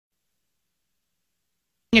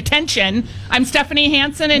attention. I'm Stephanie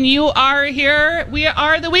Hansen, and you are here. We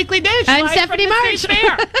are the Weekly Dish. I'm Stephanie March.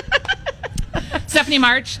 Stephanie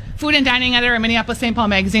March, food and dining editor at Minneapolis St. Paul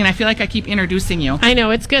Magazine. I feel like I keep introducing you. I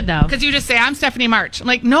know, it's good though. Because you just say, I'm Stephanie March. I'm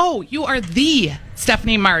like, no, you are the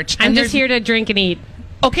Stephanie March. I'm just here to drink and eat.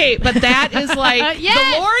 Okay, but that is like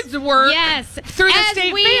yes. the Lord's work through the As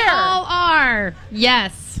state we fair. all are.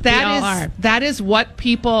 Yes. That is what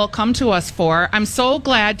people come to us for. I'm so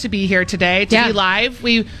glad to be here today to be live.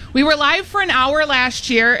 We were live for an hour last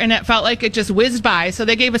year, and it felt like it just whizzed by. So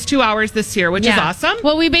they gave us 2 hours this year, which is awesome.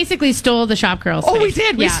 Well, we basically stole the Shop Girls. Oh, we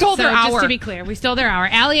did. We stole their hour. Just to be clear, we stole their hour.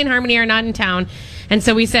 Allie and Harmony are not in town. And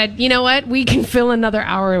so we said, you know what? We can fill another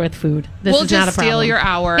hour with food. We'll just steal your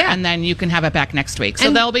hour, and then you can have it back next week. So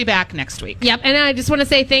they'll be back next week. Yep. And I just want to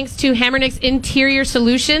say thanks to Hamernick's Interior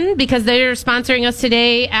Solution, because they're sponsoring us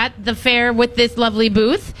today at the fair with this lovely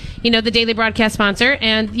booth. You know, the daily broadcast sponsor.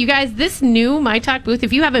 And you guys, this new My Talk booth,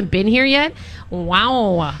 if you haven't been here yet,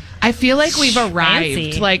 wow. I feel like we've arrived.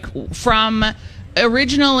 Fancy. Like from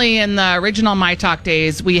originally in the original My Talk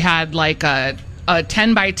days, we had like a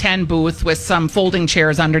 10 by 10 booth with some folding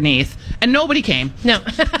chairs underneath, and nobody came. No.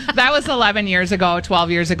 That was 11 years ago,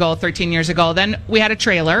 12 years ago, 13 years ago. Then we had a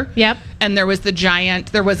trailer. Yep. And there was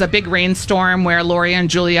there was a big rainstorm where Lori and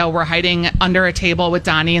Julia were hiding under a table with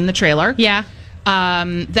Donnie in the trailer. Yeah.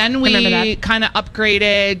 Then we kind of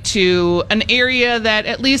upgraded to an area that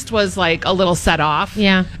at least was like a little set off.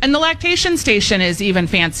 Yeah. And the lactation station is even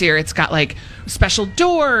fancier. It's got like special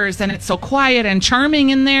doors, and it's so quiet and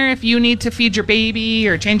charming in there if you need to feed your baby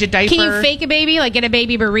or change a diaper. Can you fake a baby, like get a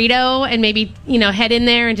baby burrito and maybe, head in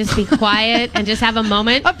there and just be quiet and just have a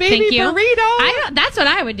moment? A baby burrito? That's what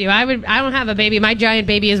I would do. I don't have a baby. My giant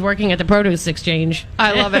baby is working at the produce exchange.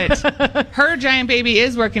 I love it. Her giant baby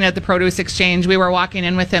is working at the produce exchange. We were walking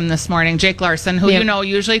in with him this morning, Jake Larson, who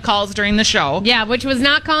usually calls during the show. Yeah, which was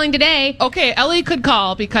not calling today. Okay, Ellie could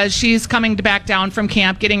call because she's coming back down from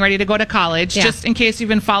camp, getting ready to go to college. Yeah. Just in case you've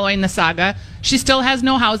been following the saga, she still has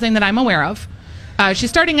no housing that I'm aware of. She's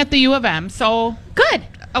starting at the U of M, so good.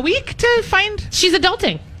 A week to find. She's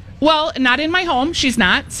adulting. Well, not in my home. She's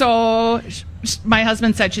not. So my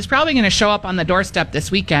husband said she's probably going to show up on the doorstep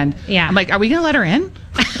this weekend. Yeah. I'm like, are we going to let her in?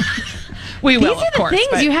 We will, These are of course. the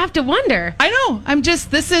things you have to wonder. I know.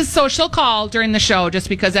 So she'll call during the show just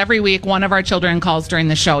because every week one of our children calls during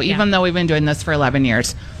the show, even though we've been doing this for 11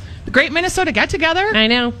 years. The Great Minnesota Get Together. I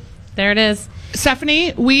know. There it is.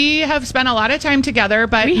 Stephanie, we have spent a lot of time together,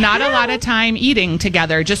 but not a lot of time eating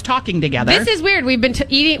together, just talking together. This is weird. We've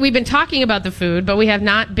been talking about the food, but we have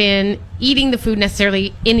not been eating the food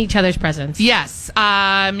necessarily in each other's presence. Yes.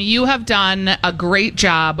 You have done a great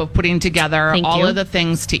job of putting together all of the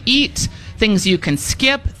things to eat, things you can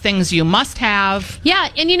skip, things you must have. Yeah,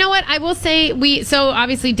 and you know what? I will say so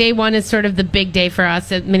obviously day one is sort of the big day for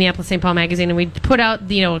us at Minneapolis St. Paul Magazine, and we put out,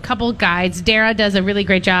 a couple guides. Dara does a really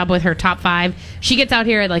great job with her top 5. She gets out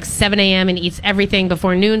here at like 7 a.m. and eats everything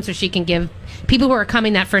before noon so she can give people who are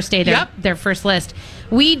coming that first day their first list.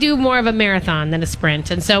 We do more of a marathon than a sprint,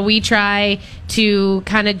 and so we try to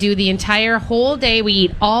kind of do the entire whole day. We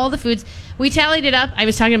eat all the foods. We tallied it up. I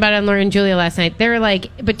was talking about it on Lori and Julia last night. They're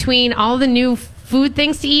like, between all the new food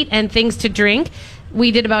things to eat and things to drink, we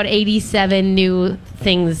did about 87 new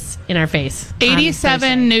things in our face.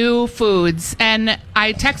 87 new foods. And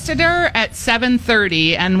I texted her at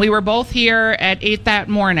 7:30, and we were both here at 8 that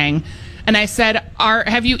morning. And I said,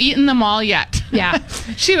 have you eaten them all yet? Yeah.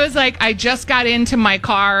 She was like, I just got into my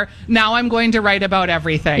car. Now I'm going to write about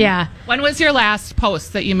everything. Yeah. When was your last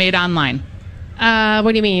post that you made online?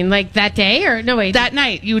 What do you mean? Like that day or no, wait. That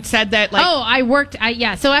night. You said that like... Oh, I worked.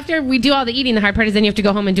 So after we do all the eating, the hard part is then you have to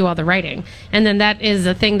go home and do all the writing. And then that is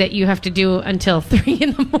a thing that you have to do until 3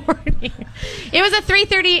 in the morning. It was a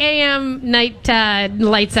 3:30 a.m. night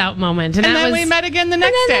lights out moment. And then we met again the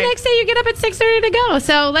next day. And then the next day you get up at 6:30 to go.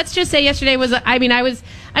 So let's just say yesterday was,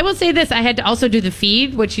 I will say this. I had to also do the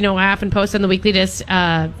feed, which, I often post on the Weekly Dish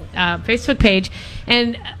Facebook page.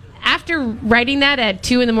 And after writing that at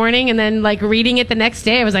 2 in the morning and then like reading it the next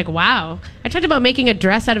day, I was like, wow. I talked about making a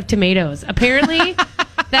dress out of tomatoes. Apparently,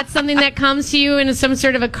 that's something that comes to you in some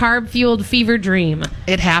sort of a carb-fueled fever dream.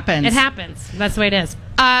 It happens. It happens. That's the way it is.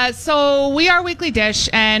 So we are Weekly Dish,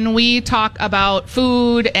 and we talk about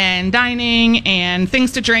food and dining and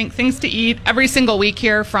things to drink, things to eat every single week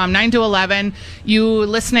here from 9 to 11. You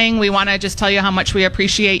listening, we want to just tell you how much we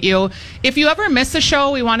appreciate you. If you ever miss a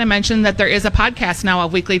show, we want to mention that there is a podcast now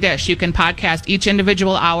of Weekly Dish. You can podcast each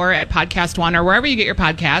individual hour at Podcast One or wherever you get your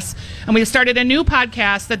podcasts. And we've started a new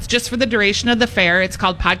podcast that's just for the duration of the fair. It's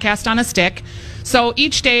called Podcast on a Stick. So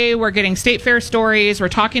each day we're getting state fair stories. We're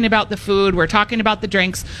talking about the food. We're talking about the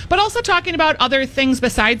drinks, but also talking about other things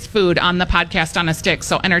besides food on the podcast on a stick.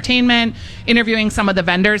 So entertainment, interviewing some of the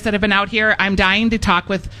vendors that have been out here. I'm dying to talk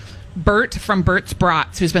with Bert from Bert's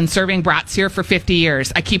Brats, who's been serving brats here for 50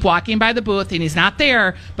 years. I keep walking by the booth and he's not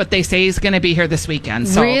there, but they say he's going to be here this weekend.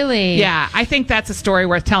 So, really? Yeah, I think that's a story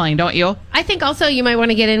worth telling, don't you? I think also you might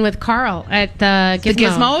want to get in with Carl at the Gizmo. The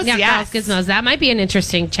Gizmos? Yeah, yes. Carl's Gizmos. That might be an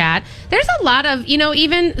interesting chat. There's a lot of,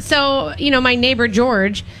 even so, my neighbor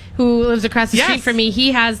George, who lives across the street from me,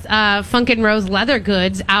 he has Funkin' Rose leather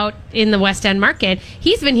goods out in the West End Market.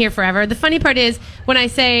 He's been here forever. The funny part is when I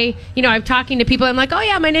say, I'm talking to people, I'm like, oh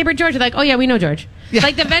yeah, my neighbor George. They're like, oh yeah, we know George. Yeah.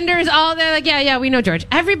 Like the vendors, they're like, yeah, we know George.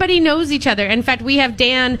 Everybody knows each other. In fact, we have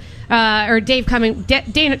Dan or Dave coming,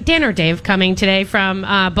 Dan or Dave coming today from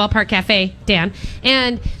Ballpark Cafe, Dan.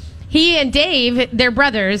 And he and Dave, they're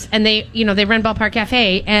brothers, and they run Ballpark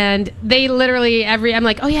Cafe, and they literally I'm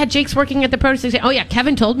like, oh yeah, Jake's working at the produce station. Oh yeah,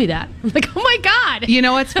 Kevin told me that. I'm like, oh my God. You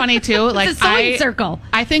know what's funny too? Like it's a sewing circle.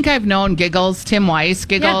 I think I've known Giggles, Tim Weiss,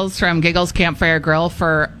 from Giggles Campfire Grill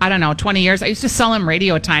for, 20 years. I used to sell him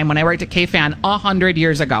radio time when I worked at KFAN 100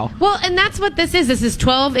 years ago. Well, and that's what this is. This is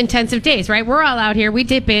 12 intensive days, right? We're all out here. We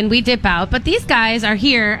dip in, we dip out, but these guys are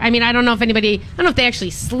here. I mean, I don't know if they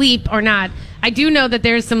actually sleep or not. I do know that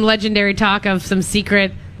there's some legendary talk of some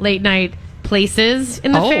secret late night places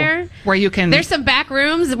in the fair where you can. There's some back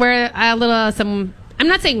rooms where I'm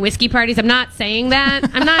not saying whiskey parties. I'm not saying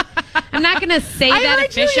that. I'm not going to say that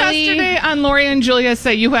officially. I heard you yesterday on Lori and Julia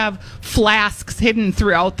say you have flasks hidden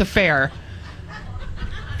throughout the fair.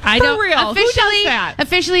 I don't. For real. Officially, who does that?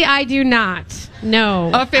 Officially, I do not. No,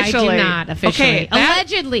 officially. I do not officially. Okay,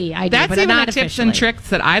 allegedly, I do. That's but even not the tips officially. and tricks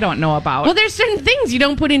that I don't know about. Well, there's certain things you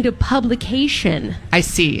don't put into publication. I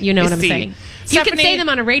see. You know what I'm saying? Stephanie, you can say them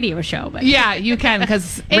on a radio show, but yeah, you can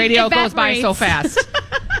because radio goes by so fast.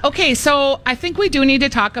 Okay, so I think we do need to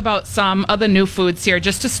talk about some of the new foods here.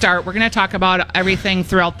 Just to start, we're going to talk about everything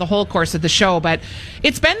throughout the whole course of the show, but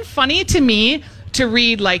it's been funny to me to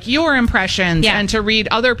read like your impressions and to read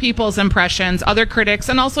other people's impressions, other critics,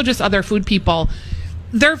 and also just other food people.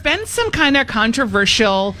 There have been some kind of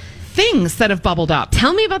controversial things that have bubbled up.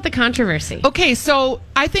 Tell me about the controversy. Okay, so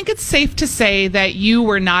I think it's safe to say that you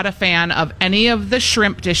were not a fan of any of the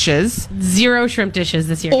shrimp dishes. 0 shrimp dishes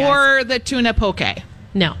this year, or the tuna poke.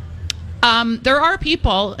 No. There are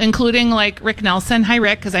people, including like Rick Nelson. Hi,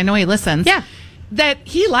 Rick, because I know he listens. Yeah. That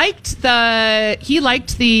he liked the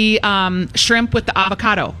shrimp with the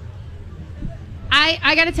avocado.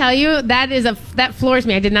 I got to tell you, that floors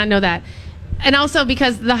me. I did not know that. And also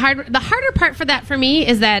because the harder part for that for me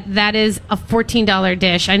is that is a $14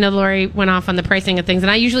 dish. I know Lori went off on the pricing of things,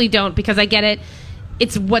 and I usually don't because I get it.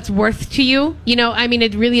 It's what's worth to you.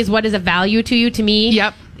 It really is what is a value to you. To me,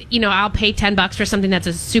 yep. I'll pay $10 for something that's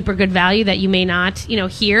a super good value that you may not,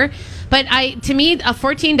 hear. But to me, a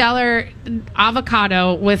 $14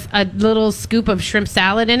 avocado with a little scoop of shrimp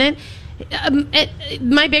salad in it,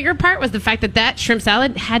 my bigger part was the fact that shrimp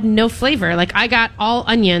salad had no flavor. Like I got all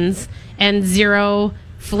onions and 0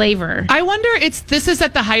 flavor. I wonder this is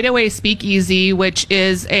at the Hideaway Speakeasy, which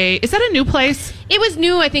is that a new place? It was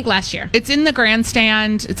new, I think, last year. It's in the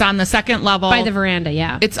grandstand. It's on the second level. By the veranda,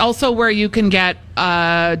 yeah. It's also where you can get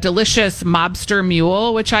a delicious mobster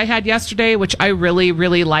mule, which I had yesterday, which I really,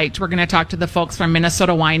 really liked. We're going to talk to the folks from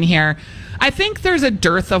Minnesota Wine here. I think there's a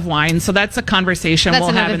dearth of wine, so that's a conversation we'll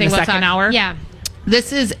have in the second hour. Yeah.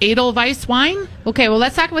 This is Edelweiss wine. Okay, well,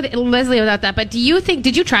 let's talk with Leslie about that. But did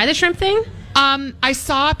you try the shrimp thing? I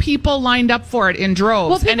saw people lined up for it in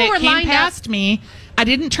droves, and it came past me. I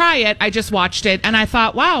didn't try it. I just watched it, and I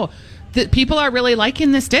thought, wow, people are really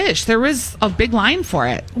liking this dish. There was a big line for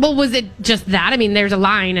it. Well, was it just that? I mean, there's a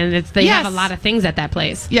line, and they have a lot of things at that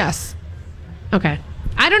place. Yes. Okay.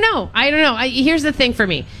 I don't know. Here's the thing for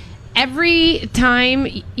me. Every time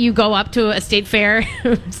you go up to a state fair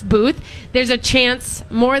booth, there's a chance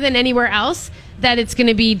more than anywhere else that it's going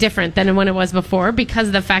to be different than when it was before because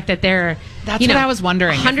of the fact that they're... That's what I was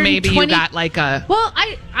wondering. If maybe you got like a... Well,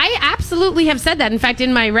 I absolutely have said that. In fact,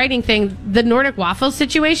 in my writing thing, the Nordic waffles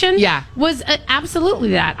situation was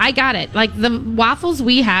absolutely that. I got it. Like the waffles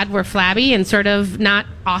we had were flabby and sort of not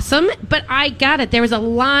awesome, but I got it. There was a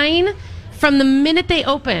line from the minute they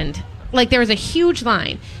opened. Like there was a huge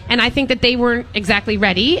line, and I think that they weren't exactly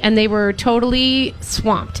ready, and they were totally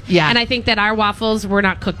swamped. Yeah. And I think that our waffles were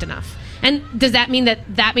not cooked enough. And does that mean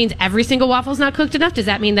that means every single waffle's not cooked enough? Does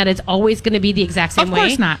that mean that it's always going to be the exact same way? Of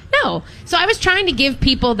course not. No. So I was trying to give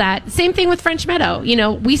people that same thing with French Meadow.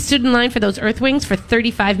 We stood in line for those Earth Wings for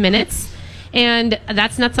 35 minutes, and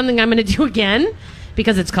that's not something I'm going to do again.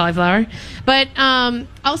 because it's cauliflower. But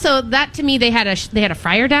also that to me, they had a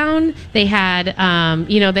fryer down. They had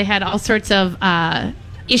they had all sorts of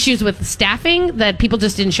issues with staffing that people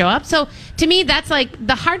just didn't show up. So to me, that's like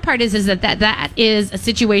the hard part is that is a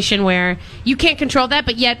situation where you can't control that,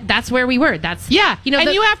 but yet that's where we were. That's and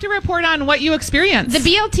you have to report on what you experienced. The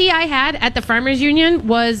BLT I had at the Farmers Union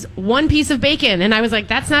was one piece of bacon, and I was like,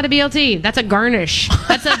 "That's not a BLT. That's a garnish.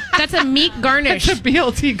 That's a meat garnish. That's a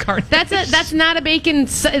BLT garnish. That's not a bacon.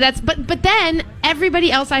 But then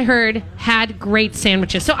everybody else I heard had great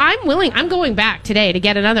sandwiches. So I'm going back today to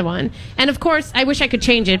get another one. And of course, I wish I could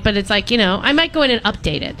change it, but it's like, I might go in and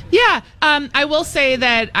update it. Yeah. I will say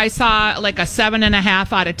that I saw like a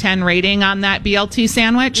 7.5 out of 10 rating on that BLT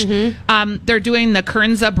sandwich. Mm-hmm. They're doing the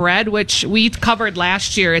Kernza bread, which we covered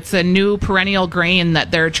last year. It's a new perennial grain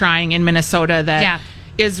that they're trying in Minnesota that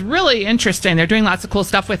is really interesting. They're doing lots of cool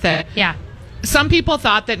stuff with it. Yeah. Some people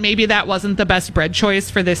thought that maybe that wasn't the best bread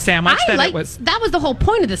choice for this sandwich. That was the whole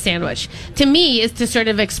point of the sandwich. To me, is to sort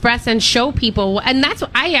of express and show people. And that's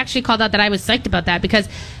what I actually called out that I was psyched about that, because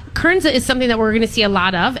Kernza is something that we're going to see a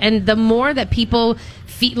lot of. And the more that people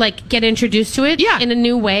get introduced to it in a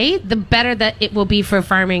new way, the better that it will be for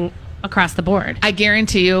farming across the board. I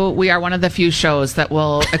guarantee you we are one of the few shows that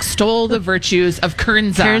will extol the virtues of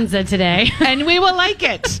Kernza today. And we will like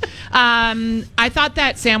it. I thought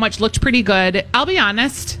that sandwich looked pretty good. I'll be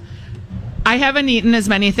honest, I haven't eaten as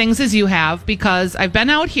many things as you have because I've been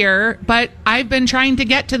out here, but I've been trying to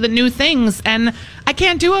get to the new things, and I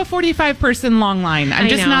can't do a 45-person long line. I'm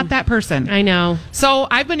just not that person. I know. So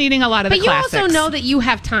I've been eating a lot of the classics. But you also know that you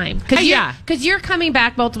have time. Because you're coming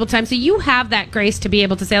back multiple times, so you have that grace to be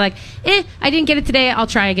able to say, like, I didn't get it today, I'll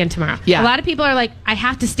try again tomorrow. Yeah. A lot of people are like, I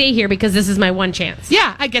have to stay here because this is my one chance.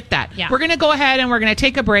 Yeah, I get that. Yeah. We're going to go ahead and we're going to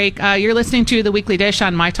take a break. You're listening to The Weekly Dish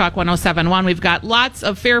on My Talk 107.1. We've got lots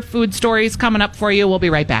of fair food stories coming up for you. We'll be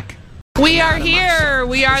right back. We are here.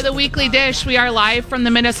 We are The Weekly Dish. We are live from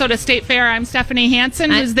the Minnesota State Fair. I'm Stephanie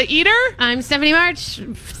Hansen, who's the eater. I'm Stephanie March,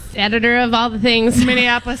 editor of all the things.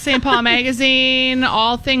 Minneapolis St. Paul Magazine,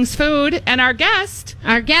 all things food. And our guest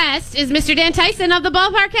is Mr. Dan Tyson of the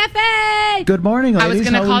Ballpark Cafe. Good morning, ladies. I was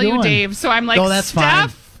going to call you Dave, so I'm like, that's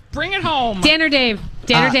Steph, fine. Bring it home. Dan or Dave?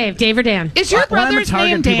 Dave or Dan? Is your brother's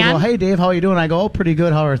name Dan? People go, hey, Dave, how are you doing? I go, pretty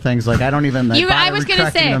good. How are things? Like, I don't even bother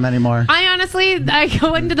correcting them anymore. I honestly, I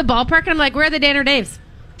go into the ballpark and I'm like, where are the Dan or Daves?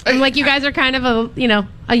 I'm like, you guys are kind of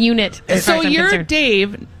a unit. So you're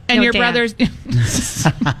Dave and your brother's Dan.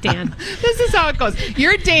 This is how it goes.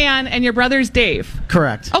 You're Dan and your brother's Dave.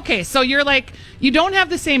 Correct. Okay, so you're like, you don't have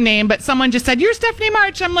the same name, but someone just said, you're Stephanie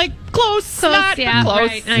March. I'm like, close, not yeah, close.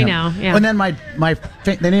 Right. I know, yeah. And then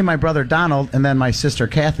they named my brother Donald and then my sister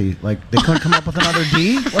Kathy. Like, they couldn't come up with another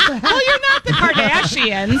D? What the hell? Well, you're not the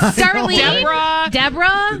Kardashians. Darlene,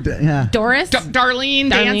 Deborah, Doris, Darlene,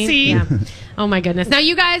 Nancy. Yeah. Oh my goodness! Now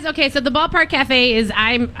you guys, okay? So the Ballpark Cafe is,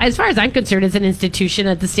 as far as I'm concerned, is an institution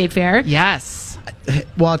at the State Fair. Yes.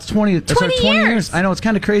 Well, it's 20 years. I know, it's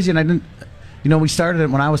kind of crazy, and I didn't. We started it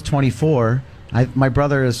when I was 24. My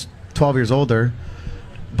brother is 12 years older,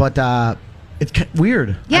 but it's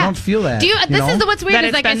weird. Yeah. I don't feel that. This is what's weird. That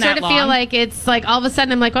is like I sort of feel like it's like all of a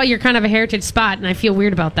sudden I'm like, oh, you're kind of a heritage spot, and I feel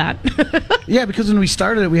weird about that. Yeah, because when we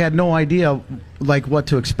started it, we had no idea like what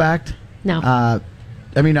to expect. No.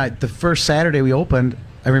 The first Saturday we opened,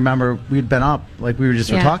 I remember we'd been up, like we were just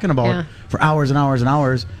talking about for hours and hours and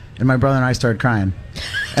hours, and my brother and I started crying.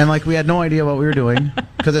 And like we had no idea what we were doing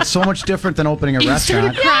because it's so much different than opening a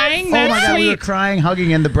restaurant. You started crying? Oh That's my God, sweet. we were crying,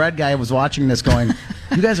 hugging, and the bread guy was watching this going,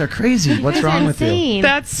 you guys are crazy. What's wrong with you?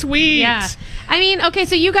 That's sweet. Yeah. Okay,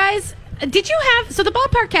 so you guys... So the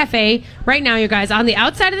Ballpark Cafe, right now, you guys, on the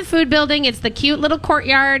outside of the food building, it's the cute little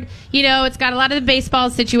courtyard. It's got a lot of the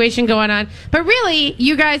baseball situation going on. But really,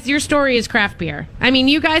 you guys, your story is craft beer.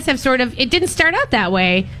 You guys have it didn't start out that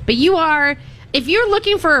way, but you are, if you're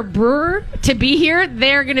looking for a brewer to be here,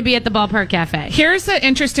 they're going to be at the Ballpark Cafe. Here's an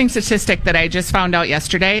interesting statistic that I just found out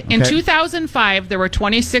yesterday. In 2005, there were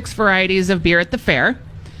 26 varieties of beer at the fair.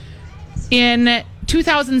 In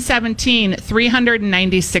 2017,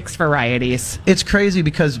 396 varieties. It's crazy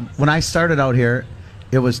because when I started out here,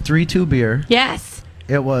 it was 3-2 beer. Yes.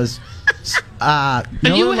 It was and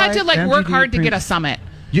you had to work hard to get a summit.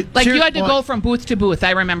 You had to go from booth to booth.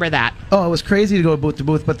 I remember that. Oh, it was crazy to go booth to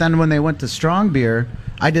booth. But then when they went to strong beer,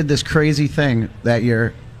 I did this crazy thing that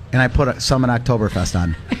year, and I put a Summit Oktoberfest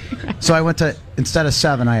on. So I went to, instead of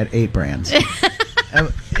 7, I had 8 brands.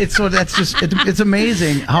 It's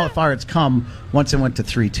amazing how far it's come once it went to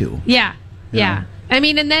 3-2. Yeah. I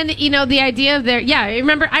mean, and then, the idea of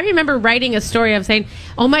I remember writing a story of saying,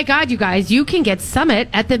 oh my God, you guys, you can get Summit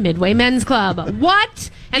at the Midway Men's Club. What?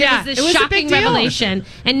 And it was this shocking revelation.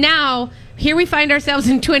 And now, here we find ourselves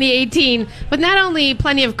in 2018 with not only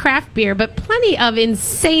plenty of craft beer, but plenty of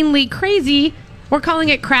insanely crazy, we're calling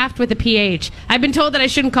it craft with a PH. I've been told that I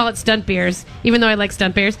shouldn't call it stunt beers, even though I like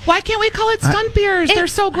stunt beers. Why can't we call it stunt beers? They're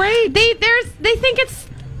so great. They think it's...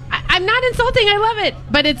 I'm not insulting. I love it,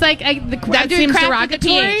 but it's like I'm doing seems craft with a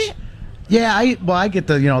derogatory. PH. Yeah, I get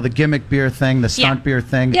the gimmick beer thing, the stunt beer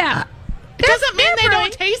thing. Yeah. It doesn't mean they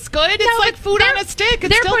don't taste good. It's like food on a stick.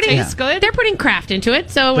 It still tastes good. They're putting craft into it,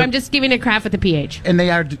 so I'm just giving it craft with a PH. And they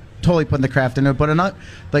are totally putting the craft into it. But not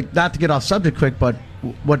to get off subject quick, but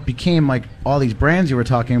what became like all these brands you were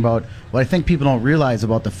talking about, what I think people don't realize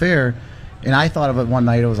about the fair, and I thought of it one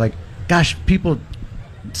night, it was like, gosh, people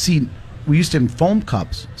see... We used to in foam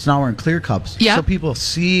cups, so now we're in clear cups. Yeah. So people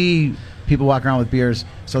see people walk around with beers,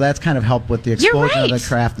 so that's kind of helped with the explosion of the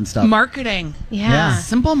craft and stuff. Marketing. Yeah.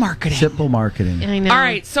 Simple marketing. Simple marketing. I know. All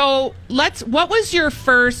right, so what was your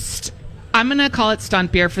first, I'm going to call it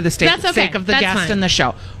stunt beer for the sake of the guest and the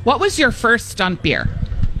show. What was your first stunt beer?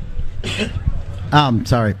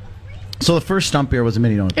 Sorry. So the first stunt beer was a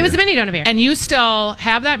mini donut beer. It was a mini donut beer. And you still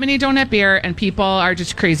have that mini donut beer, and people are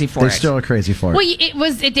just crazy for it. They still are crazy for it. Well,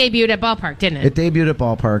 it debuted at Ballpark, didn't it? It debuted at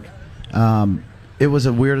Ballpark. It was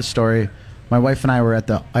the weirdest story. My wife and I were at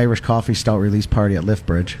the Irish Coffee Stout release party at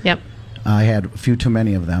Liftbridge. Yep. I had a few too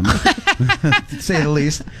many of them, to say the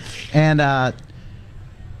least. And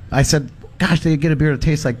I said, gosh, they get a beer that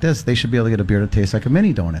tastes like this. They should be able to get a beer that tastes like a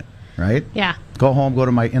mini donut, right? Yeah. Go home, go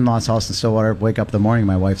to my in-laws' house in Stillwater, wake up in the morning,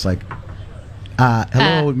 my wife's like,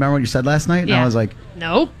 hello, remember what you said last night? And I was like,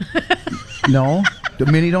 no. No? The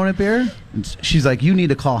mini donut beer? And she's like, you need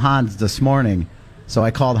to call Hans this morning. So I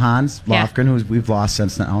called Hans Lofgren, who we've lost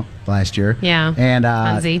since last year. Yeah. And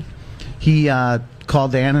Hansi. He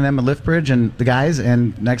called Dan and them at Liftbridge and the guys,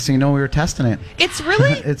 and next thing you know, we were testing it. It's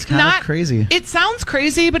really it's kind of crazy. It sounds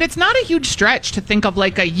crazy, but it's not a huge stretch to think of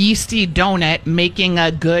like a yeasty donut making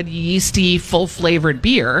a good yeasty, full-flavored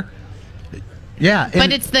beer. Yeah,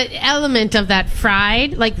 but it's the element of that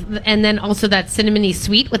fried, and then also that cinnamony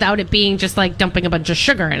sweet without it being just like dumping a bunch of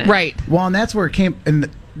sugar in it. Right. Well, and that's where it came. And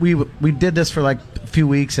we did this for like a few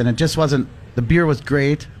weeks, and it just wasn't. The beer was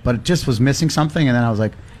great, but it just was missing something. And then I was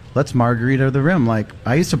like, let's margarita the rim. Like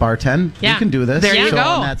I used to bartend. Yeah. You can do this. There you go.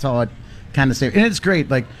 And that's all it kind of saved. And it's great.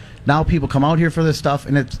 Like now people come out here for this stuff,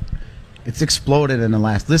 and it's exploded in the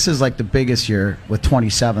last. This is like the biggest year with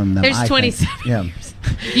 27. There's 27. Yeah.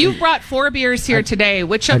 You brought 4 beers here today.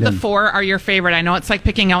 Which of the 4 are your favorite? I know it's like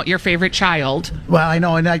picking out your favorite child. Well, I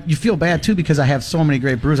know, and you feel bad too because I have so many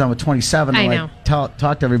great brews on with 27. I know. Talk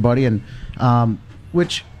to everybody, and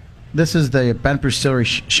which this is the Bent Distillery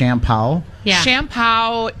Champao. Yeah.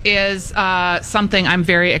 Champao is something I'm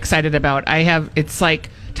very excited about. It's like,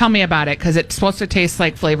 tell me about it because it's supposed to taste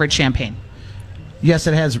like flavored champagne. Yes,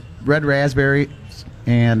 it has red raspberry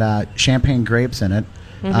and champagne grapes in it.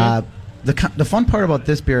 Mm-hmm. The fun part about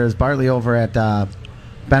this beer is Bartley over at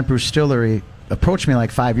Bent Distillery approached me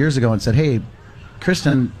like 5 years ago and said, hey,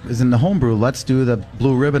 Kristen is in the homebrew. Let's do the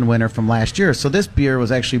Blue Ribbon winner from last year. So this beer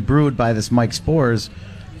was actually brewed by this Mike Spores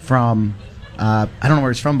from, I don't know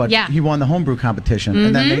where he's from, but he won the homebrew competition. Mm-hmm.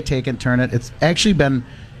 And then they take and turn it. It's actually been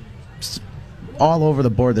all over the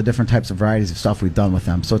board, the different types of varieties of stuff we've done with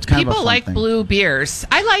them. So it's kind of a fun like thing. Blue beers.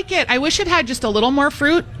 I like it. I wish it had just a little more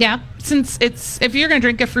fruit. Yeah. Since if you're going to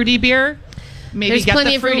drink a fruity beer, maybe There's get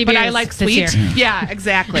plenty the of fruit, fruity but I beers like this sweet. year. Yeah,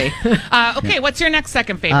 exactly. Okay, what's your next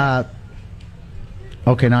second favorite?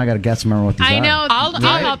 Okay, now I got to guess. Remember what these are. I know. I'll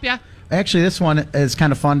help you. Actually, this one is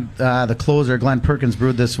kind of fun. The closer, Glenn Perkins,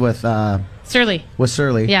 brewed this with Surly.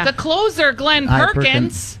 Yeah. The closer, Glenn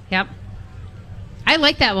Perkins. Yep. I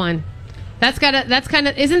like that one. That's kind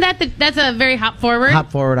of isn't that's a very hop forward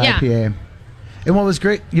IPA. And what was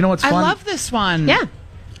great, you know what's fun? I love this one. Yeah.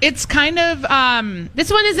 It's kind of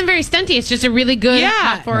this one isn't very stunty. It's just a really good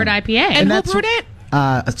hop forward IPA. And who brewed it?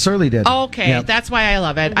 Surly did. Oh, okay, Yep. That's why I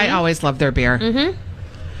love it. I always love their beer. Mm-hmm.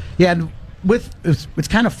 Yeah, and it's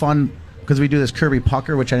kind of fun because we do this Kirby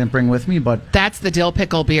Pucker, which I didn't bring with me, but That's the dill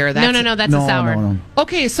pickle beer. No, that's a sour. No.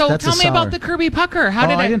 Okay, so That's tell a me about sour. the Kirby Pucker. How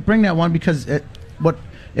did I it? didn't bring that one because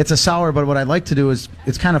it's a sour, but what I'd like to do is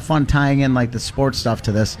it's kind of fun tying in like the sports stuff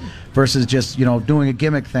to this versus just doing a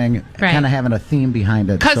gimmick thing, kind of having a theme behind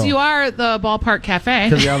it. Because you are the Ballpark Cafe.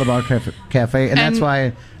 Because we are the Bar Cafe, and that's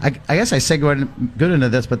why I guess I segued good into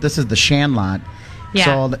this, but this is the Shanlot. Yeah.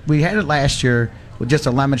 So we had it last year with just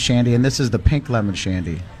a lemon shandy, and this is the pink lemon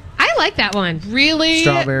shandy. I like that one. Really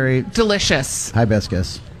Strawberry. delicious.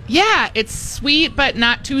 Hibiscus. Yeah, it's sweet, but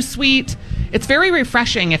not too sweet. It's very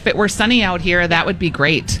refreshing. If it were sunny out here, that would be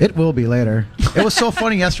great. It will be later. It was so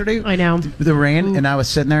funny yesterday. I know. The rain, and I was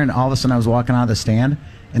sitting there, and all of a sudden I was walking out of the stand,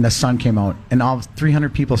 and the sun came out, and all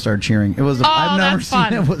 300 people started cheering. It was. I've never that's seen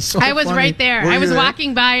fun. it. It was so I was funny. right there. Were I you was there?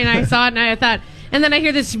 walking by and I saw it and I thought, and then I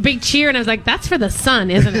hear this big cheer and I was like, that's for the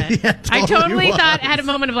sun, isn't it? Yeah, I totally totally was. thought, I had a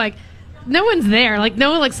moment of like, no one's there. Like,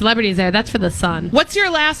 no like celebrities there. That's for the sun. What's your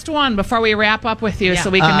last one before we wrap up with you, Yeah. so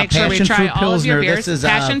we can make sure we Passion try Fruit all of your Pilsner. beers? This is,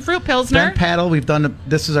 Passion Fruit Pilsner. Ben Paddle. We've done.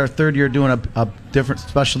 This is our third year doing a different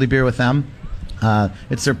specialty beer with them.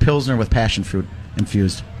 It's their Pilsner with passion fruit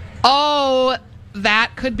infused. Oh,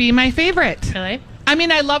 that could be my favorite. Really? I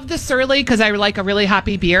mean, I love the Surly because I like a really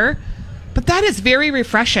hoppy beer, but that is very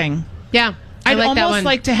refreshing. Yeah. I I'd like that almost one.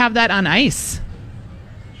 like to have that on ice.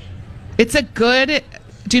 It's a good.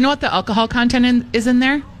 Do you know what the alcohol content is in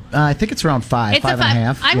there? I think it's around five It's and a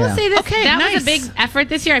half. I will Yeah. say this. Okay, that was nice. a big effort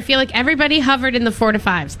this year. I feel like everybody hovered in the 4 to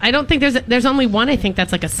 5s. I don't think there's only one. I think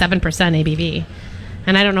that's like a 7% ABV,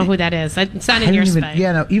 and I don't know who that is. It's not in I your didn't spec.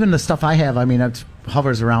 Yeah, no, even the stuff I have. I mean, it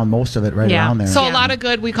hovers around most of it right Yeah. around there. So Yeah. a lot of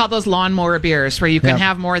good. We call those lawnmower beers, where you can Yep.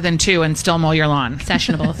 have more than two and still mow your lawn.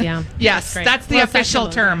 Sessionables. Yeah. Yes, great. that's the Well, official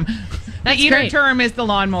sessionable, term. That's the eater great. term is the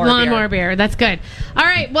lawnmower Lawnmower beer. That's good. All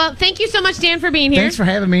right. Well, thank you so much, Dan, for being here. Thanks for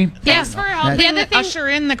having me. Thanks for helping The other thing- usher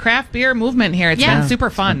in the craft beer movement here. It's Yeah. been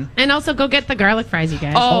super fun. And also go get the garlic fries, you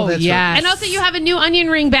guys. Oh, that's right. yes. And also, you have a new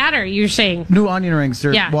onion ring batter. You're saying. New onion rings.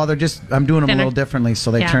 They're, Yeah. Well, they're just. I'm doing them Thinner. a little differently,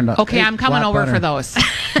 so they Yeah. turned out. Okay, I'm coming lot over better. for those.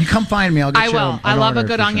 You come find me. I'll get I you. will. I love a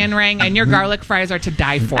good for onion sure. ring, and your garlic fries are to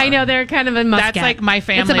die for. I know they're kind of a must. That's like my It's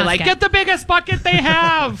a family. Like, must-get. get the biggest bucket they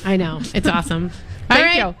have. I know. It's awesome. Thank All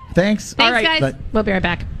right. you. Thanks. Thanks, right, guys. but- We'll be right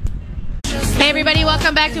back. Hey, everybody.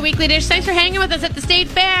 Welcome back to Weekly Dish. Thanks for hanging with us at the State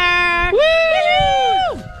Fair.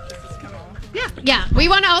 Woo! Yeah. We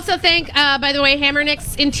want to also thank, by the way,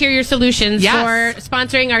 Hammernix Interior Solutions Yes. for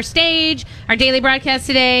sponsoring our stage, our daily broadcast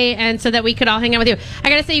today, and so that we could all hang out with you. I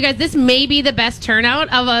got to say, you guys, this may be the best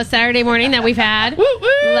turnout of a Saturday morning that we've had.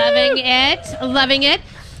 Loving it. Loving it.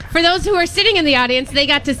 For those who are sitting in the audience, they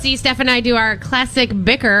got to see Steph and I do our classic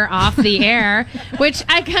bicker off the air, which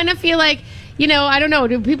I kind of feel like, you know, I don't know.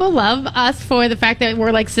 Do people love us for the fact that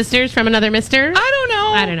we're like sisters from another mister? I don't know.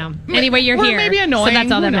 Anyway, you're We're here. maybe annoying. So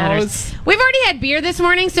that's all Who that matters. knows? We've already had beer this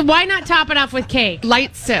morning, so why not top it off with cake?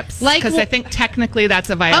 Light sips, Like- because I think technically that's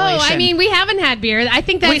a violation. Oh, I mean, we haven't had beer. I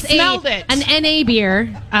think that's We smelled it. an NA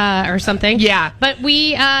beer or something. Yeah. But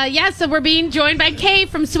we, so we're being joined by Kay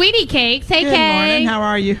from Sweetie Cakes. Hey, Good Kay. morning. How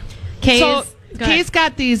are you? Kay So is- go ahead. Kay's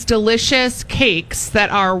got these delicious cakes that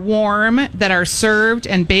are warm, that are served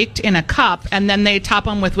and baked in a cup, and then they top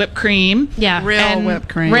them with whipped cream. Yeah. Real And whipped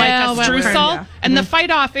cream. like Real a whipped cream, streusel. yeah. And the fight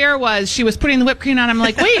off air was she was putting the whipped cream on. I'm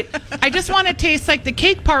like, wait, I just want to taste like the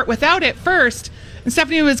cake part without it first. And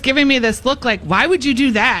Stephanie was giving me this look like, why would you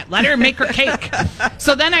do that? Let her make her cake.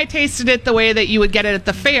 So then I tasted it the way that you would get it at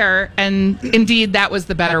the fair, and indeed that was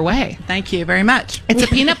the better way. Thank you very much. It's a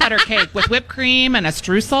peanut butter cake with whipped cream and a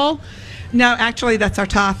streusel. No, actually, that's our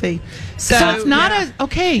toffee. So it's not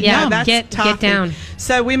okay. Yeah, yum. that's get toffee. down.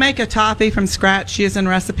 So we make a toffee from scratch using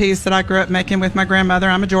recipes that I grew up making with my grandmother.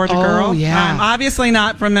 I'm a Georgia girl. yeah. I'm obviously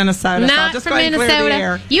not from Minnesota. so I'll Not just from go ahead and clear the Minnesota.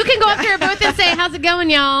 air. You can go up to her booth and say, "How's it going,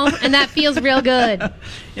 y'all?" And that feels real good.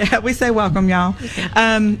 Yeah, we say welcome, y'all.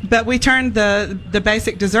 But we turned the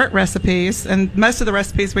basic dessert recipes, and most of the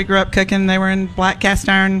recipes we grew up cooking, they were in black cast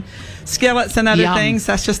iron skillets and other Yum. things.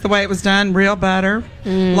 That's just the way it was done. Real butter,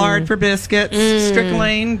 lard for biscuits,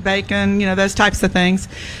 strychnine, bacon, those types of things.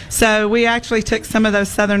 So we actually took some of those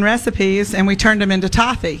southern recipes and we turned them into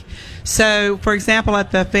toffee. So, for example,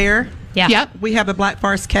 at the fair, Yeah. Yep. we have a Black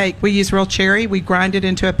Forest cake. We use real cherry. We grind it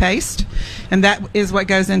into a paste, and that is what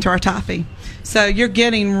goes into our toffee. So you're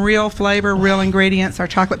getting real flavor, real ingredients. Our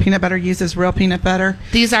chocolate peanut butter uses real peanut butter.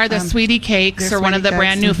 These are the Sweetie Cakes, they're or one of the Sweetie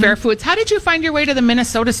brand Cakes. new fair foods. How did you find your way to the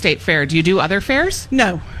Minnesota State Fair? Do you do other fairs?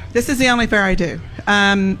 No, this is the only fair I do.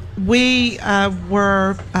 We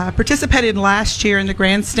were participated last year in the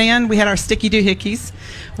grandstand. We had our Sticky Doohickeys,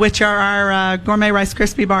 which are our gourmet Rice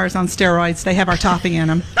Krispie bars on steroids. They have our toffee in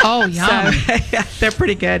them. Oh, yum. So, yeah, they're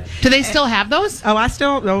pretty good. Do they still have those?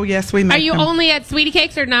 Oh, yes, we make Are you them. only at Sweetie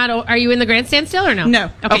Cakes or not? Are you in the grandstand still or no? No.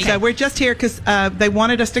 Okay. So we're just here because they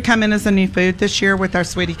wanted us to come in as a new food this year with our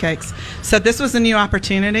Sweetie Cakes. So this was a new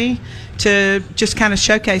opportunity to just kind of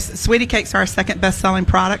showcase. Sweetie Cakes are our second best-selling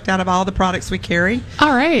product out of all the products we carry.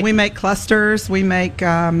 All right. We make clusters. We make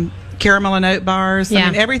caramel and oat bars. Yeah.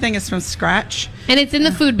 I mean, everything is from scratch. And it's in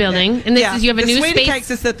the food building. And this is, you have a new Sweetie space.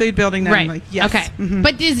 Cakes is the food building only. Right. Yes. Okay.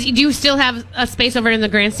 But do you still have a space over in the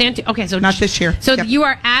grandstand? Okay. So not this year. So you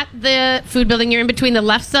are at the food building. You're in between the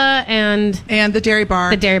Lefse and the Dairy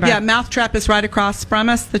Bar. The Dairy Bar. Yeah, Mouthtrap is right across from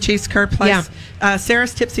us, the cheese curd place. Yeah.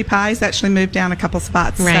 Sarah's Tipsy Pies actually moved down a couple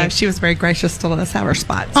spots. Right. So she was very gracious to let us have our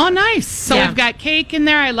spots. Oh, nice. So we've got cake in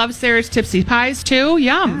there. I love Sarah's Tipsy Pies, too.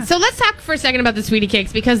 Yum. Yeah. So let's talk for a second about the sweetie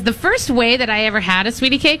cakes, because the first way that I ever had a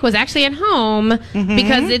sweetie cake was actually at home,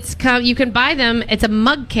 because you can buy them. It's a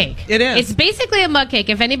mug cake. It is. It's basically a mug cake.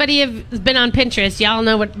 If anybody has been on Pinterest, y'all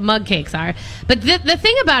know what mug cakes are. But the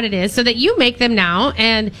thing about it is, so that you make them now,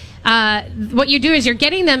 and what you do is you're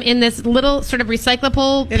getting them in this little sort of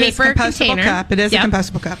recyclable paper container. Cup. It is a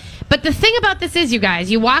compostable cup. But the thing about this is, you guys,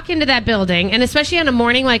 you walk into that building, and especially on a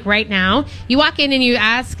morning like right now, you walk in and you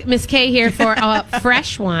ask Miss Kay here for a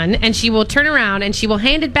fresh one, and she will turn around and she will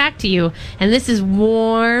hand it back to you. And this is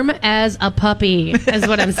warm as a puppy, is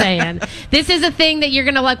what I'm saying. This is a thing that you're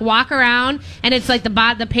going to like walk around, and it's like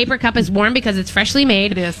the paper cup is warm because it's freshly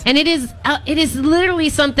made. It is. And it is literally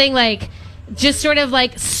something like just sort of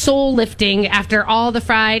like soul lifting after all the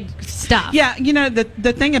fried stuff. Yeah,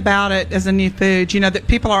 the thing about it as a new food, that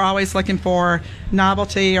people are always looking for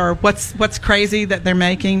novelty or what's crazy that they're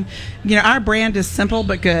making. Our brand is simple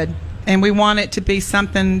but good. And we want it to be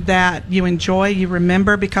something that you enjoy, you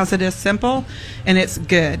remember, because it is simple and it's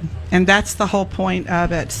good. And that's the whole point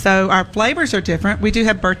of it. So our flavors are different. We do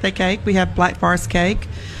have birthday cake. We have Black Forest cake.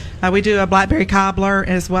 We do a blackberry cobbler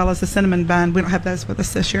as well as a cinnamon bun. We don't have those with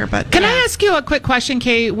us this year, but can I ask you a quick question,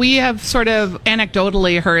 Kate? We have sort of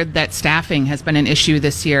anecdotally heard that staffing has been an issue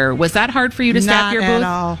this year. Was that hard for you to staff your booth? Not at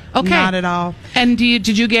all. Okay, not at all. And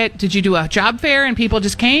did you do a job fair and people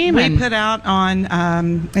just came? We put out on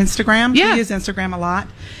Instagram. Yeah. We use Instagram a lot.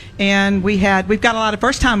 And we've got a lot of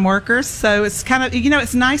first-time workers, so it's kind of,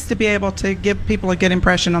 it's nice to be able to give people a good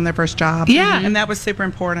impression on their first job. Yeah. And that was super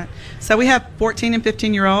important. So we have 14 and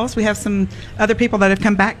 15-year-olds. We have some other people that have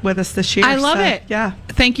come back with us this year. I love it. Yeah.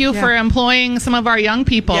 Thank you for employing some of our young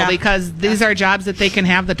people, because these are jobs that they can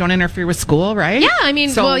have that don't interfere with school, right? Yeah, I mean,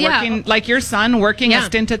 so working, like your son working a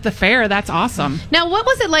stint at the fair, that's awesome. Now, what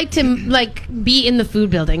was it like to be in the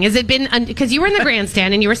food building? Has it been, because you were in the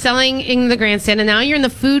grandstand and you were selling in the grandstand, and now you're in the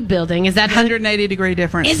food building? Is that 180-degree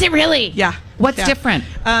difference? Is it really? Yeah. What's different?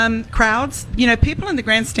 Crowds. People in the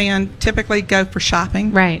grandstand typically go for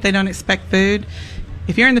shopping. Right. They don't expect food.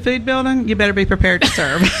 If you're in the food building, you better be prepared to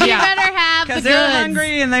serve. You better have the goods. Because they're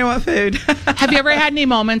hungry and they want food. Have you ever had any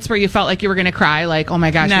moments where you felt like you were going to cry, like, oh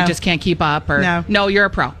my gosh, No. we just can't keep up? Or no, you're a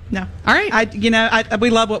pro. No. All right. We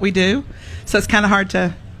love what we do, so it's kind of hard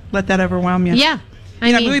to let that overwhelm you. Yeah.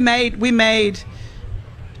 We made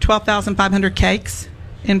 12,500 cakes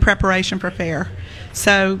in preparation for fair.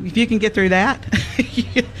 So if you can get through that,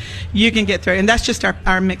 you can get through. And that's just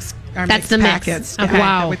our mix. That's the mix. Packets Okay.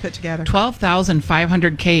 that we put together.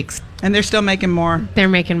 12,500 cakes. And they're still making more. They're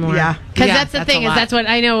making more. Yeah. Because Yeah, that's the that's thing, a is lot. that's what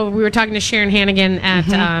I know. We were talking to Sharon Hannigan at,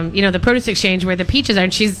 the Produce Exchange where the peaches are,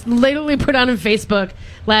 and she's literally put on Facebook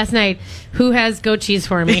last night, who has goat cheese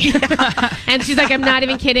for me? And she's like, I'm not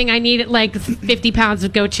even kidding. I need like 50 pounds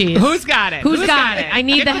of goat cheese. Who's got it? Who's got it? I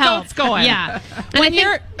need Get the help. goats going. Yeah. When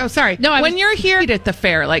you're here at the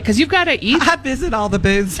fair, like, because you've got to eat. I visit all the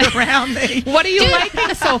booths around me. What are you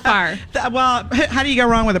liking so far? Well, how do you go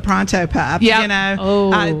wrong with a Pronto Pup? Yeah.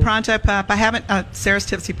 Pronto Pup. I haven't, Sarah's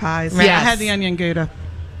Tipsy Pies. Yes. I had the onion Gouda.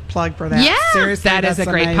 Plug for that. Yeah. Seriously, That is that's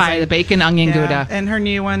a great amazing. pie, the bacon onion Gouda. And her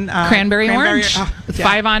new one, Cranberry orange. It's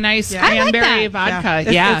 5 on ice, I like cranberry that.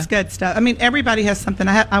 vodka. It's good stuff. I mean, everybody has something.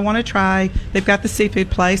 I want to try. They've got the seafood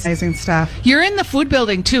place. Amazing stuff. You're in the food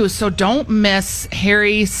building, too, so don't miss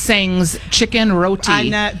Harry Singh's chicken roti. I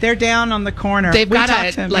know. They're down on the corner. They've We got talked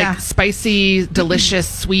a to 'em, like yeah. spicy, delicious,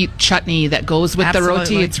 sweet chutney that goes with the roti.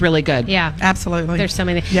 Absolutely. It's really good. Yeah. Absolutely. There's so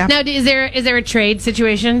many. Yeah. Now, is there a trade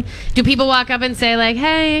situation? Do people walk up and say like,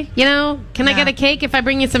 "Hey, can I No. get a cake if I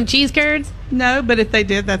bring you some cheese curds?" No, but if they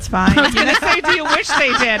did, that's fine. I was going to say, do you wish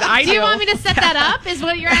they did? I Do you want me to set that up? Is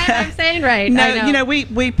what I'm saying, right? I know.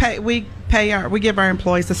 we give our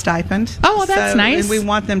employees a stipend. Oh, well, that's nice. And we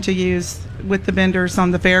want them to use with the vendors on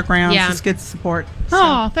the fairgrounds. Yeah. It's good support. So.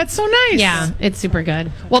 Oh, that's so nice. Yeah, it's super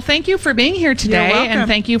good. Well, thank you for being here today, You're welcome. and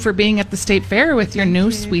thank you for being at the State Fair with your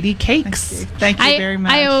new Sweetie Cakes. Thank you very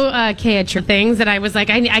much. I owe Kay a trip things that I was like,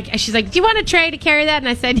 she's like, do you want a tray to carry that? And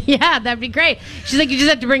I said, yeah, that'd be great. She's like, you just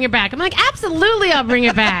have to bring it back. I'm like, absolutely, I'll bring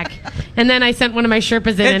it back. And then I sent one of my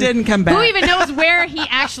Sherpas in. It didn't come back. Who even knows where he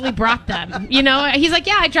actually brought them? He's like,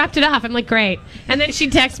 yeah, I dropped it off. I'm like, great. And then she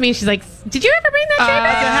texts me, she's like, did you ever bring that tray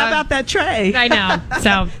back? How about that tray? I know.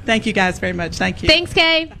 So Thank you guys very much. Thank you. thanks,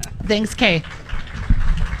 Kay. Thanks, Kay.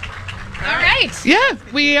 All right. Yeah,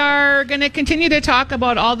 we are going to continue to talk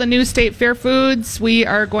about all the new state fair foods. We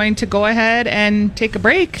are going to go ahead and take a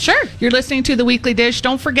break. Sure. You're listening to The Weekly Dish.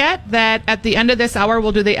 Don't forget that at the end of this hour,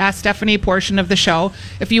 we'll do the Ask Stephanie portion of the show.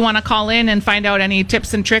 If you want to call in and find out any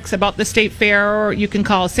tips and tricks about the state fair, you can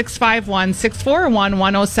call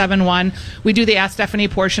 651-641-1071. We do the Ask Stephanie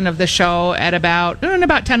portion of the show in about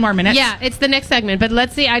 10 more minutes. Yeah, it's the next segment. But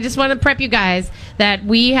let's see. I just want to prep you guys that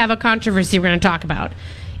we have a controversy we're going to talk about.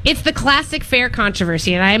 It's the classic fair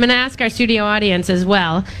controversy, and I am going to ask our studio audience as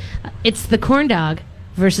well. It's the corn dog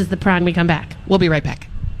versus the prawn. We come back. We'll be right back.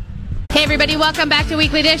 Hey, everybody. Welcome back to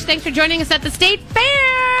Weekly Dish. Thanks for joining us at the State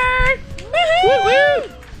Fair.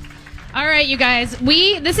 Woo-hoo! All right, you guys.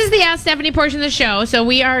 This is the Ask Stephanie portion of the show, so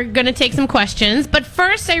we are going to take some questions. But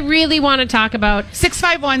first, I really want to talk about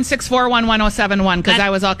 651-641-1071 because I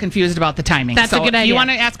was all confused about the timing. That's a good idea. If you want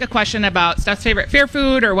to ask a question about Steph's favorite fair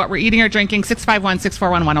food or what we're eating or drinking,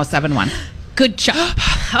 651-641-1071. Good job.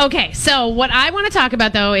 Okay, so what I want to talk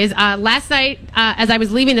about, though, is last night, as I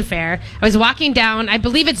was leaving the fair, I was walking down, I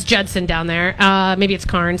believe it's Judson down there, maybe it's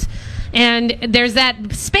Carnes, and there's that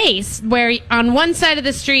space where on one side of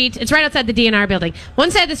the street, it's right outside the DNR building,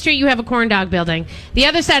 one side of the street you have a corn dog building, the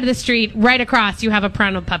other side of the street, right across, you have a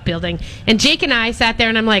Pronto Pup building, and Jake and I sat there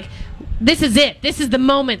and I'm like, this is it. This is the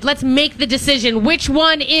moment. Let's make the decision. Which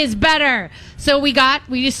one is better? So we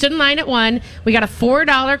just stood in line at one. We got a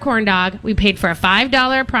 $4 corn dog. We paid for a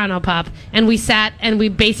 $5 Pronto Pup, and we sat and we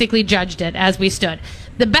basically judged it as we stood.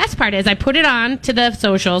 The best part is I put it on to the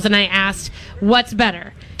socials and I asked, what's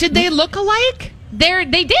better? Did they look alike? They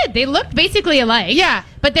did. They looked basically alike. Yeah.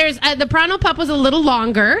 But there's the Pronto Pup was a little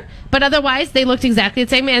longer, but otherwise they looked exactly the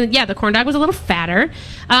same. And yeah, the corn dog was a little fatter.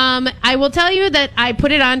 I will tell you that I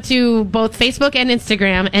put it onto both Facebook and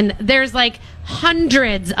Instagram, and there's like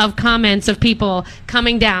hundreds of comments of people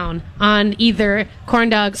coming down on either corn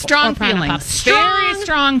dog strong or Pronto feelings. Pup. Very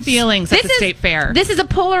strong feelings at the state fair. This is a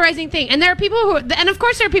polarizing thing, and there are people and of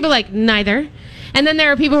course there are people like neither, and then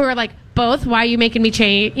there are people who are like both. Why are you making me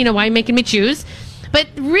change? Why are you making me choose? But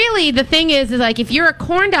really, the thing is like, if you're a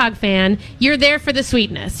corn dog fan, you're there for the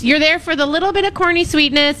sweetness. You're there for the little bit of corny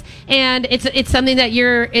sweetness, and it's something that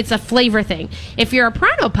it's a flavor thing. If you're a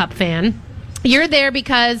Pronto Pup fan, you're there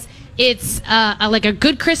because it's like a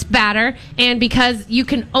good crisp batter, and because you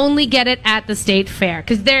can only get it at the state fair.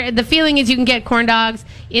 Because the feeling is you can get corn dogs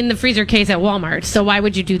in the freezer case at Walmart, so why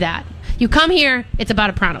would you do that? You come here, it's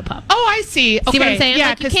about a Pronto Pup. Oh, I see. Okay. See what I'm saying? Yeah,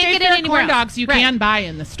 like, you because can't state get it fair anywhere corn else. dogs you can buy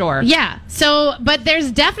in the store. Yeah. So, but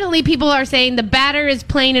there's definitely people are saying the batter is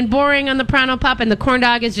plain and boring on the Pronto Pup, and the corn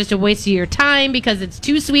dog is just a waste of your time because it's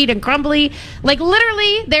too sweet and crumbly. Like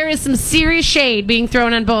literally, there is some serious shade being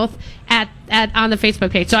thrown on both on the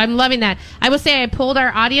Facebook page. So I'm loving that. I will say I pulled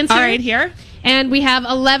our audience All right, here. And we have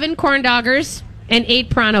 11 corn doggers and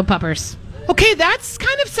 8 Pronto Puppers. Okay, that's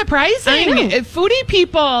kind of surprising. I know. Foodie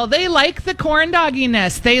people, they like the corn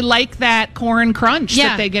dogginess. They like that corn crunch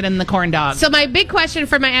that they get in the corn dog. So my big question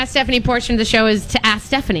for my Ask Stephanie portion of the show is to ask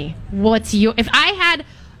Stephanie,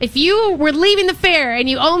 if you were leaving the fair and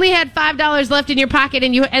you only had $5 left in your pocket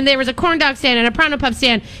and there was a corn dog stand and a Pronto Pup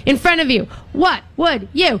stand in front of you, what would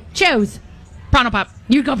you choose? Pronto Pup.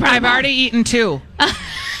 You go Pronto Pup. I've already eaten 2.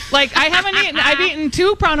 Like, I've eaten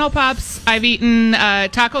 2 Pronto Pups. I've eaten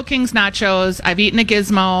Taco King's nachos. I've eaten a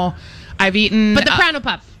Gizmo. I've eaten... But the Pronto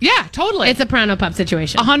Pup. Yeah, totally. It's a Pronto Pup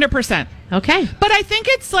situation. 100%. Okay. But I think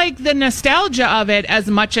it's like the nostalgia of it as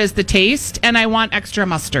much as the taste, and I want extra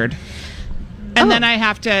mustard. And then I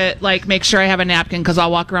have to, like, make sure I have a napkin because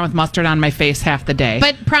I'll walk around with mustard on my face half the day.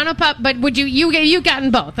 But Pronto Pup, would you've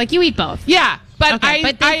gotten both? Like, you eat both? Yeah. But okay.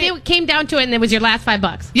 It came down to it and it was your last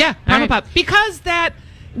 $5. Yeah, Pronto Pup. Because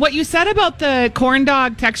what you said about the corn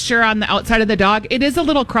dog texture on the outside of the dog, it is a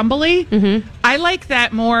little crumbly. Mm-hmm. I like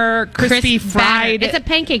that more crispy fried. Batter. It's a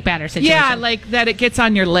pancake batter situation. Yeah, like that it gets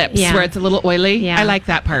on your lips where it's a little oily. Yeah. I like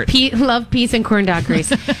that part. Love peas and corn dog grease.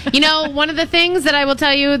 One of the things that I will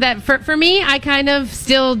tell you that for me, I kind of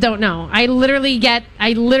still don't know. I literally,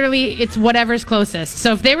 it's whatever's closest.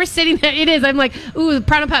 So if they were sitting there, it is. I'm like, ooh,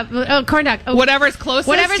 Pronto Pup, corn dog. Oh, whatever's closest.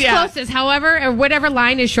 Whatever's closest. However, or whatever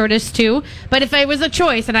line is shortest too. But if I was a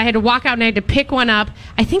choice and I had to walk out and I had to pick one up,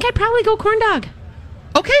 I think I'd probably go corn dog.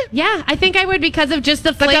 Okay. Yeah, I think I would because of just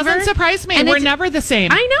the flavor. That doesn't surprise me. And we're never the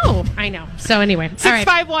same. I know. So anyway.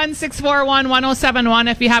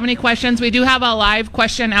 651-641-1071. If you have any questions, we do have a live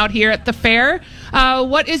question out here at the fair.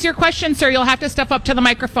 What is your question, sir? You'll have to step up to the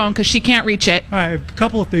microphone because she can't reach it. I have a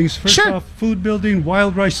couple of things. First off, Food Building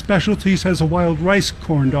Wild Rice Specialties has a wild rice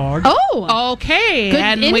corn dog. Oh. Okay. Good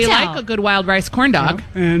and intel. We like a good wild rice corn dog.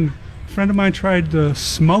 Yeah. And a friend of mine tried the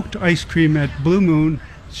smoked ice cream at Blue Moon.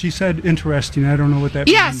 She said interesting. I don't know what that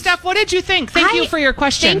means. Yeah, Steph, what did you think? Thank you for your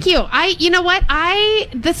question. Thank you. You know what?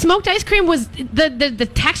 The smoked ice cream was the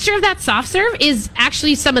texture of that soft serve is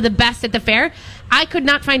actually some of the best at the fair. I could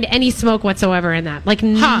not find any smoke whatsoever in that. Like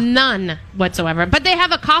none whatsoever. But they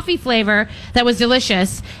have a coffee flavor that was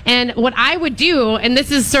delicious. And what I would do, and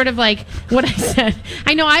this is sort of like what I said.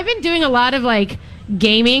 I know I've been doing a lot of like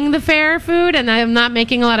gaming the fair food, and I'm not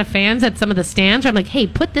making a lot of fans at some of the stands. I'm like, hey,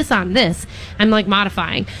 put this on this. I'm like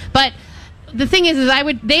modifying. But the thing is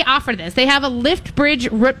they offer this. They have a Lift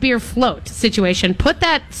Bridge root beer float situation. Put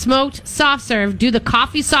that smoked soft serve, do the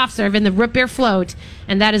coffee soft serve in the root beer float,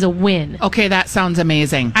 and that is a win. Okay, that sounds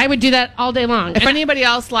amazing. I would do that all day long. If anybody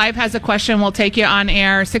else live has a question, we'll take you on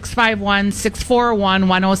air,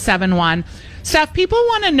 651-641-1071. Steph, people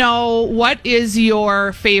want to know, what is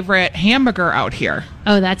your favorite hamburger out here?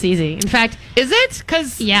 Oh, that's easy. In fact, is it?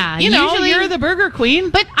 Because, usually, you're the burger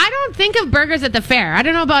queen. But I don't think of burgers at the fair. I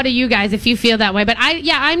don't know about you guys if you feel that way. But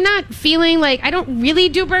I'm not feeling like I don't really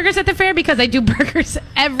do burgers at the fair because I do burgers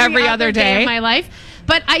every other day of my life.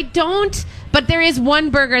 But I don't. But there is one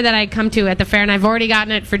burger that I come to at the fair, and I've already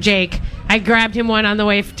gotten it for Jake. I grabbed him one on the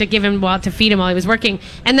way to give him, to feed him while he was working.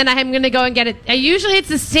 And then I'm going to go and get it. Usually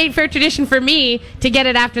it's a state fair tradition for me to get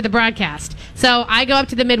it after the broadcast. So I go up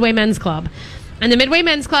to the Midway Men's Club. And the Midway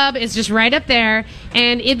Men's Club is just right up there.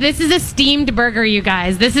 And this is a steamed burger, you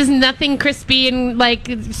guys. This is nothing crispy and like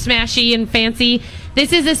smashy and fancy.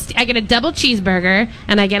 This is I get a double cheeseburger,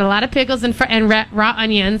 and I get a lot of pickles and raw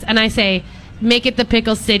onions. And I say, make it the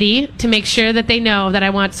Pickle City, to make sure that they know that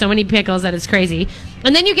I want so many pickles that it's crazy.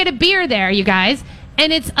 And then you get a beer there, you guys,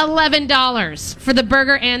 and it's $11 for the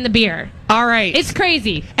burger and the beer. All right. It's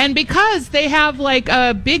crazy. And because they have like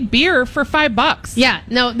a big beer for $5. Yeah.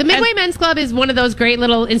 No, the Midway Men's Club is one of those great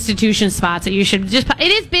little institution spots that you should just...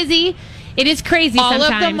 It is busy. It is crazy sometimes.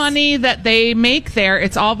 All of the money that they make there,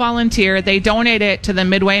 it's all volunteer. They donate it to the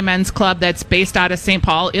Midway Men's Club that's based out of St.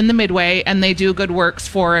 Paul in the Midway, and they do good works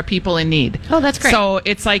for people in need. Oh, that's great. So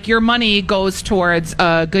it's like your money goes towards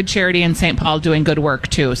a good charity in St. Paul doing good work,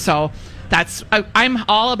 too. So I'm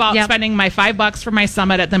all about spending my $5 for my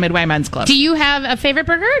summit at the Midway Men's Club. Do you have a favorite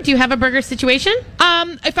burger? Do you have a burger situation?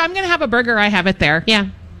 If I'm going to have a burger, I have it there. Yeah.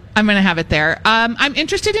 I'm going to have it there. I'm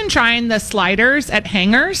interested in trying the sliders at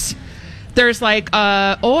Hangers. There's like,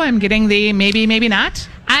 I'm getting the maybe not.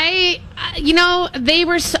 They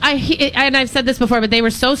were, and I've said this before, but they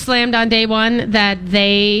were so slammed on day one that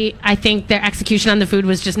I think their execution on the food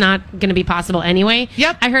was just not going to be possible anyway.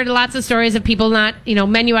 Yep. I heard lots of stories of people not,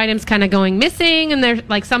 menu items kind of going missing, and there's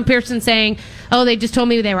like some person saying, oh, they just told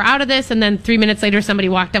me they were out of this, and then 3 minutes later somebody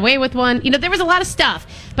walked away with one. There was a lot of stuff.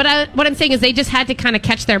 But what I'm saying is they just had to kind of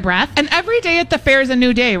catch their breath. And every day at the fair is a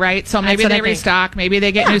new day, right? So maybe they restock, maybe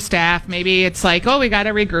they get new staff, maybe it's like, we got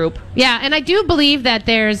to regroup. Yeah, and I do believe that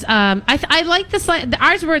there's, I like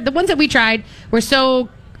ours were, the ones that we tried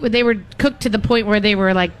they were cooked to the point where they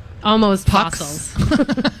were like almost fossils.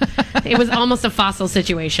 It was almost a fossil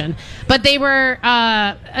situation. But they were,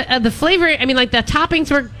 the flavor, the toppings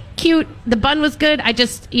were cute, the bun was good. I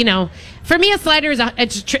just, for me a slider is,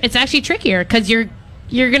 it's actually trickier because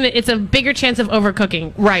it's a bigger chance of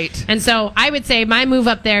overcooking. Right. And so I would say my move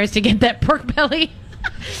up there is to get that pork belly.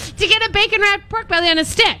 To get a bacon wrapped pork belly on a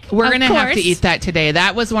stick. We're going to have to eat that today.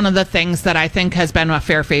 That was one of the things that I think has been a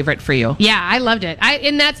fair favorite for you. Yeah, I loved it.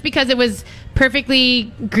 And that's because it was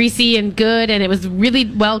perfectly greasy and good, and it was really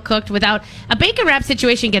well cooked. Without a bacon wrap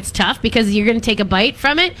situation gets tough because you're going to take a bite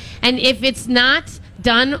from it, and if it's not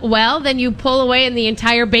done well, then you pull away and the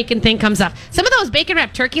entire bacon thing comes up. Some of those bacon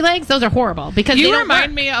wrapped turkey legs, those are horrible because you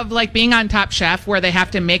remind me of like being on Top Chef where they have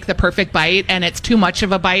to make the perfect bite and it's too much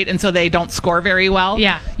of a bite and so they don't score very well.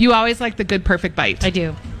 Yeah. You always like the good perfect bite. I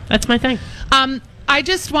do. That's my thing. I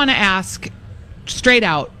just want to ask straight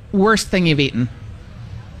out, worst thing you've eaten?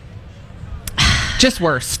 Just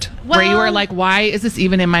worst. Where you were like, why is this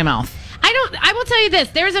even in my mouth? I will tell you this.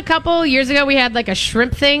 There was a couple years ago we had like a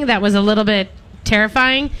shrimp thing that was a little bit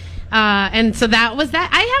terrifying, and so that was that.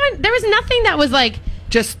 There was nothing that was like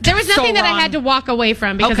there was nothing that I had to walk away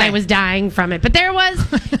from because I was dying from it. But there was,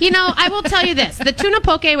 I will tell you this: the tuna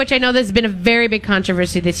poke, which I know there's been a very big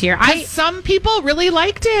controversy this year. Some people really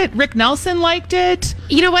liked it. Rick Nelson liked it.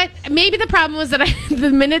 You know what? Maybe the problem was that the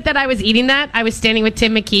minute that I was eating that, I was standing with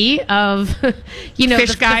Tim McKee of,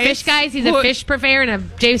 Fish Guys. The Fish Guys. He's a fish purveyor and a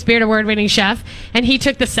James Beard award-winning chef, and he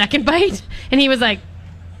took the second bite and he was like,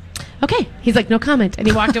 okay. He's like, no comment. And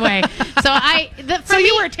he walked away. So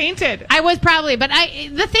you were tainted. I was probably. But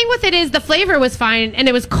the thing with it is the flavor was fine and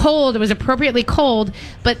it was cold. It was appropriately cold.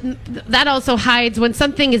 But that also hides, when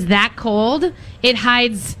something is that cold, it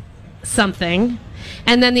hides something.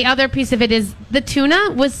 And then the other piece of it is the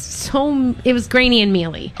tuna was it was grainy and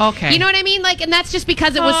mealy. Okay. You know what I mean? Like, and that's just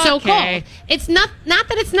because it was so cold. It's not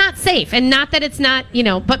that it's not safe and not that it's not,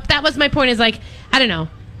 but that was my point is like, I don't know.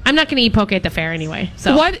 I'm not going to eat poke at the fair anyway.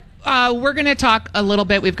 So we're going to talk a little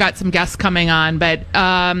bit. We've got some guests coming on, but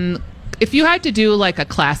if you had to do like a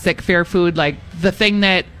classic fair food, like the thing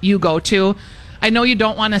that you go to, I know you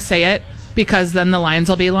don't want to say it, because then the lines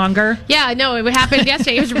will be longer. Yeah, I know. It happened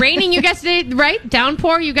yesterday. It was raining you guys today, right?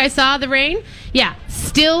 Downpour. You guys saw the rain? Yeah.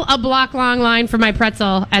 Still a block-long line for my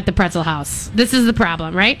pretzel at the Pretzel House. This is the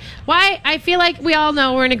problem, right? Why? I feel like we all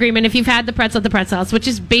know we're in agreement if you've had the pretzel at the Pretzel House, which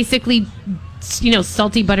is basically,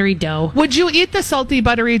 salty, buttery dough. Would you eat the salty,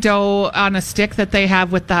 buttery dough on a stick that they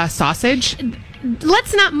have with the sausage?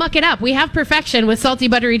 Let's not muck it up. We have perfection with salty,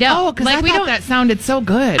 buttery dough. Oh, because I thought that sounded so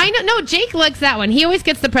good. I know. No, Jake likes that one. He always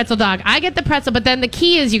gets the pretzel dog. I get the pretzel, but then the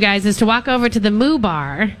key is, you guys, is to walk over to the Moo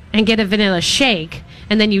Bar and get a vanilla shake,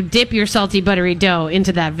 and then you dip your salty, buttery dough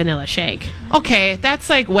into that vanilla shake. Okay, that's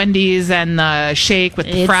like Wendy's and the shake with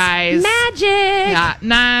the fries. Magic. Yeah,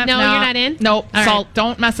 No, you're not in? Nope. All salt. right.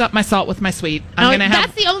 Don't mess up my salt with my sweet.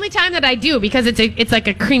 That's the only time that I do, because it's like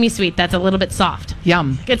a creamy sweet that's a little bit soft.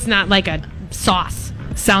 Yum. It's not like a sauce.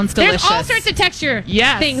 Sounds delicious. There's all sorts of texture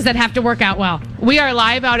things that have to work out well. We are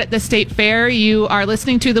live out at the State Fair. You are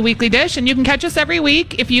listening to The Weekly Dish, and you can catch us every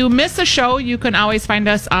week. If you miss a show, you can always find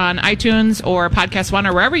us on iTunes or Podcast One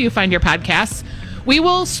or wherever you find your podcasts. We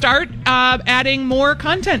will start adding more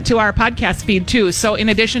content to our podcast feed, too. So in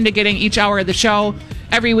addition to getting each hour of the show,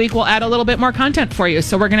 every week we'll add a little bit more content for you.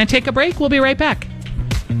 So we're going to take a break. We'll be right back.